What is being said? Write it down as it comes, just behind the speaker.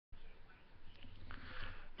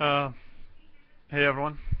Uh, hey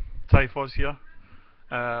everyone, Taiphoz here,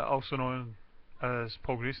 also known as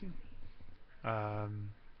Paul Grayson. Um,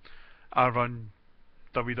 I run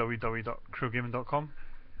www.crewgaming.com.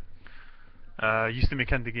 Used to make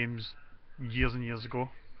indie games years and years ago.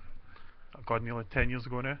 God, nearly 10 years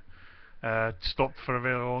ago now. Stopped for a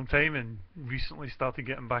very long time and recently started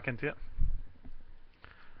getting back into it.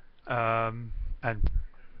 And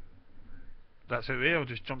that's it there, I'll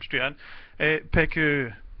just jump straight in.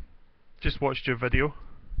 Peku, just watched your video.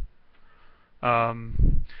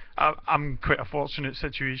 I'm quite a fortunate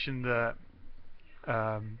situation that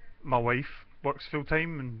my wife works full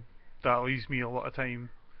time, and that leaves me a lot of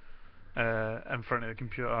time in front of the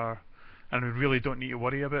computer, and we really don't need to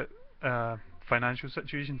worry about financial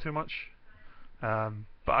situation too much.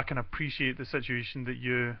 But I can appreciate the situation that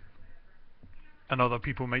you and other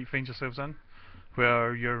people might find yourselves in,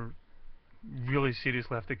 where you're really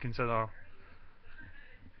seriously have to consider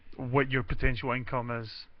what your potential income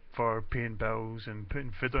is for paying bills and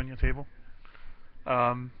putting food on your table.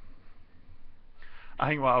 Um, I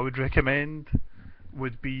think what I would recommend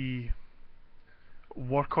would be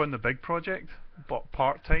work on the big project, but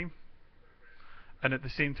part time, and at the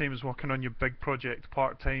same time as working on your big project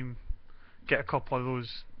part time, get a couple of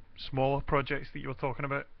those smaller projects that you were talking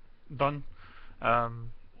about done,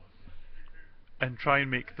 um, and try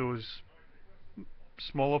and make those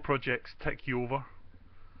smaller projects tick you over,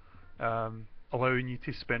 allowing you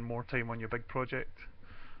to spend more time on your big project.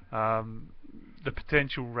 The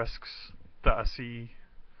potential risks that I see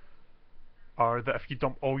are that if you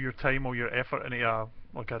dump all your time, all your effort into I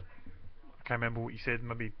can't remember what you said,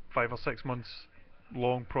 maybe 5 or 6 months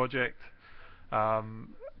long project.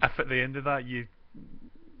 If at the end of that you,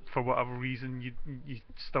 for whatever reason, you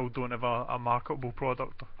still don't have a marketable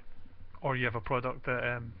product, or you have a product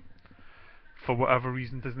that for whatever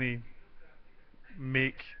reason doesn't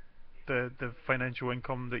make the financial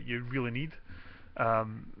income that you really need,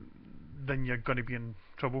 then you're going to be in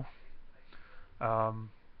trouble.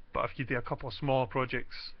 But if you do a couple of smaller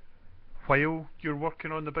projects while you're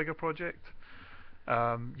working on the bigger project,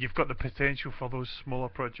 you've got the potential for those smaller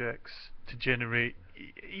projects to generate,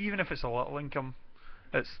 even if it's a little income,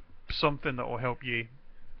 it's something that will help you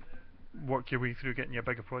work your way through getting your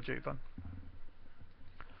bigger project done.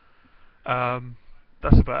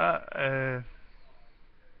 That's about it.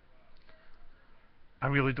 I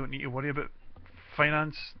really don't need to worry about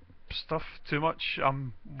finance stuff too much.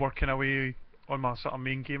 I'm working away on my sort of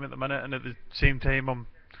main game at the minute, and at the same time I'm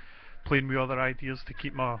playing with other ideas to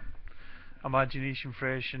keep my imagination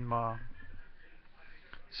fresh and my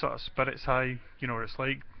sort of spirits high. You know what it's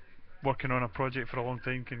like, working on a project for a long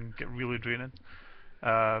time can get really draining.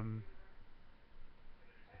 Um,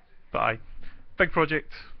 but big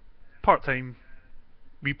project, part time,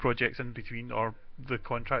 wee projects in between, or the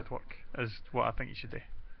contract work is what I think you should do.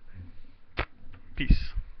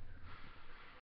 Peace.